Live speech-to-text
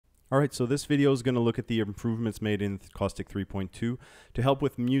Alright, so this video is going to look at the improvements made in Caustic 3.2 to help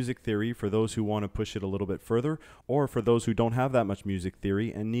with music theory for those who want to push it a little bit further, or for those who don't have that much music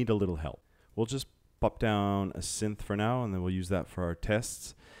theory and need a little help. We'll just pop down a synth for now, and then we'll use that for our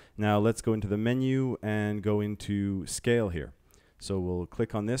tests. Now let's go into the menu and go into scale here. So we'll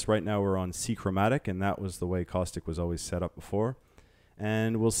click on this. Right now we're on C chromatic, and that was the way Caustic was always set up before.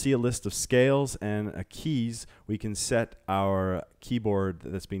 And we'll see a list of scales and keys. We can set our keyboard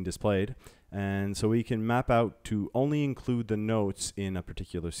that's being displayed, and so we can map out to only include the notes in a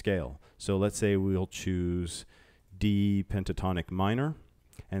particular scale. So let's say we'll choose D pentatonic minor,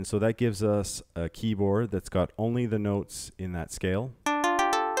 and so that gives us a keyboard that's got only the notes in that scale,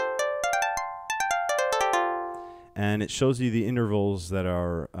 and it shows you the intervals that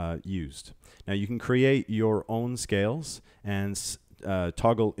are used. Now you can create your own scales and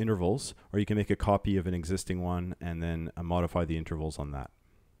toggle intervals, or you can make a copy of an existing one and then modify the intervals on that.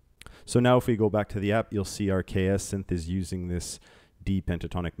 So now if we go back to the app, you'll see our KS synth is using this D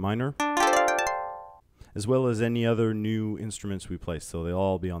pentatonic minor, as well as any other new instruments we place, so they'll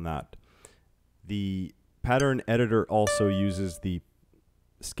all be on that. The pattern editor also uses the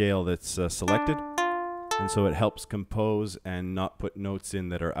scale that's selected, and so it helps compose and not put notes in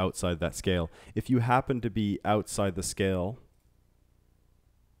that are outside that scale. If you happen to be outside the scale,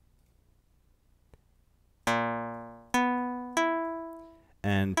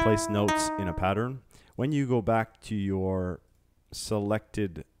 and place notes in a pattern, when you go back to your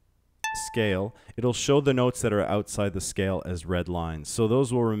selected scale, it'll show the notes that are outside the scale as red lines. So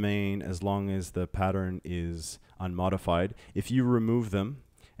those will remain as long as the pattern is unmodified. If you remove them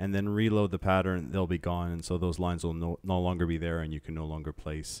and then reload the pattern, they'll be gone, and so those lines will no longer be there, and you can no longer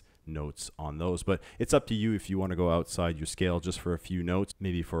place notes on those. But it's up to you if you want to go outside your scale just for a few notes,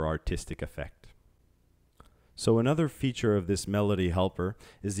 maybe for artistic effect. So another feature of this melody helper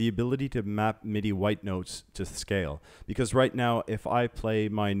is the ability to map MIDI white notes to scale. Because right now, if I play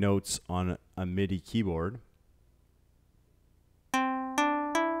my notes on a MIDI keyboard,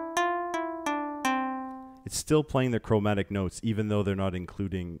 it's still playing the chromatic notes, even though they're not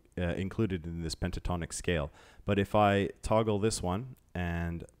included in this pentatonic scale. But if I toggle this one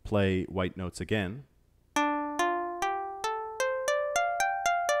and play white notes again,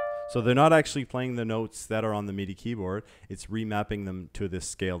 so they're not actually playing the notes that are on the MIDI keyboard, it's remapping them to this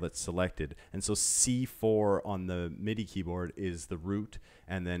scale that's selected. And so C4 on the MIDI keyboard is the root,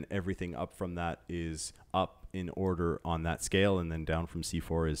 and then everything up from that is up in order on that scale, and then down from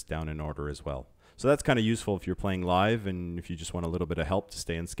C4 is down in order as well. So that's kind of useful if you're playing live and if you just want a little bit of help to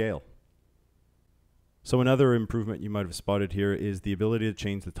stay in scale. So another improvement you might have spotted here is the ability to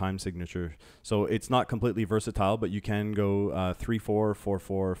change the time signature. So it's not completely versatile, but you can go 3/4,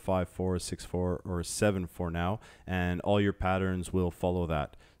 4/4, 5/4, 6/4, or 7/4 now, and all your patterns will follow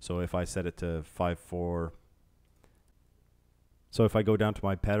that. So if I set it to 5/4, so if I go down to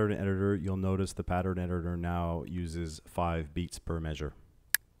my pattern editor, you'll notice the pattern editor now uses 5 beats per measure.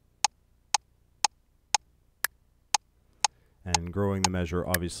 And growing the measure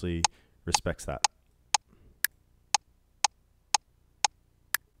obviously respects that.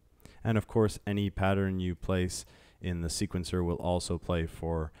 And of course, any pattern you place in the sequencer will also play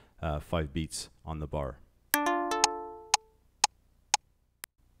for 5 beats on the bar.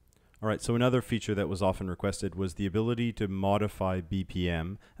 Alright, so another feature that was often requested was the ability to modify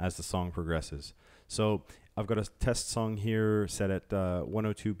BPM as the song progresses. So I've got a test song here set at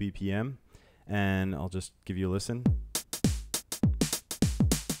 102 BPM, and I'll just give you a listen.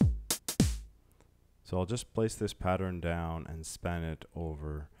 So I'll just place this pattern down and span it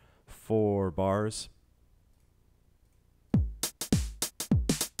over 4 bars.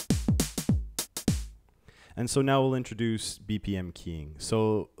 And so now we'll introduce BPM keying.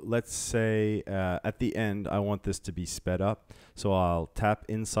 So let's say at the end I want this to be sped up. So I'll tap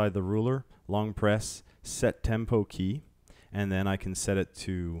inside the ruler, long press, set tempo key, and then I can set it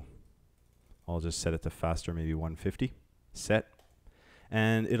to, I'll just set it to faster, maybe 150, set.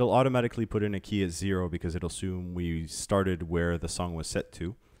 And it'll automatically put in a key at 0 because it'll assume we started where the song was set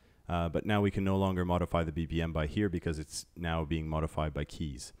to. But now we can no longer modify the BPM by here because it's now being modified by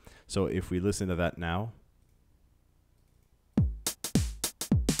keys. So if we listen to that now,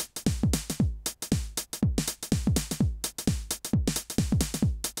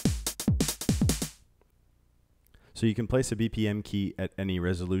 so you can place a BPM key at any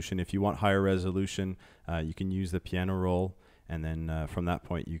resolution. If you want higher resolution, you can use the piano roll, and then from that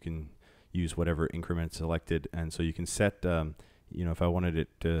point you can use whatever increment selected. And so you can set, you know, if I wanted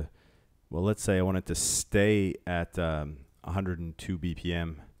it to, well, let's say I want it to stay at 102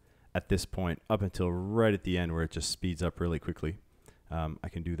 BPM at this point up until right at the end where it just speeds up really quickly. I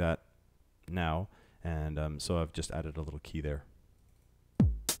can do that now, and so I've just added a little key there.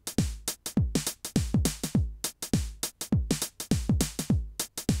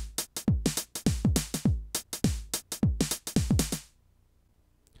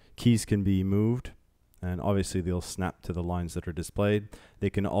 Keys can be moved, and obviously they'll snap to the lines that are displayed. They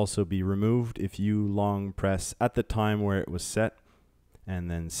can also be removed if you long press at the time where it was set,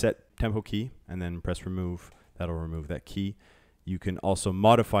 and then set tempo key, and then press remove. That'll remove that key. You can also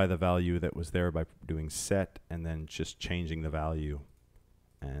modify the value that was there by doing set, and then just changing the value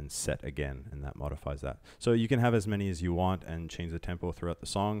and set again, and that modifies that. So you can have as many as you want and change the tempo throughout the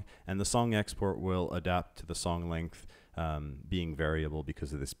song, and the song export will adapt to the song length being variable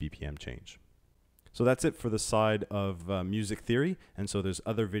because of this BPM change. So that's it for the side of music theory, and so there's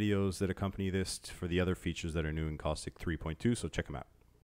other videos that accompany this for the other features that are new in Caustic 3.2, so check them out.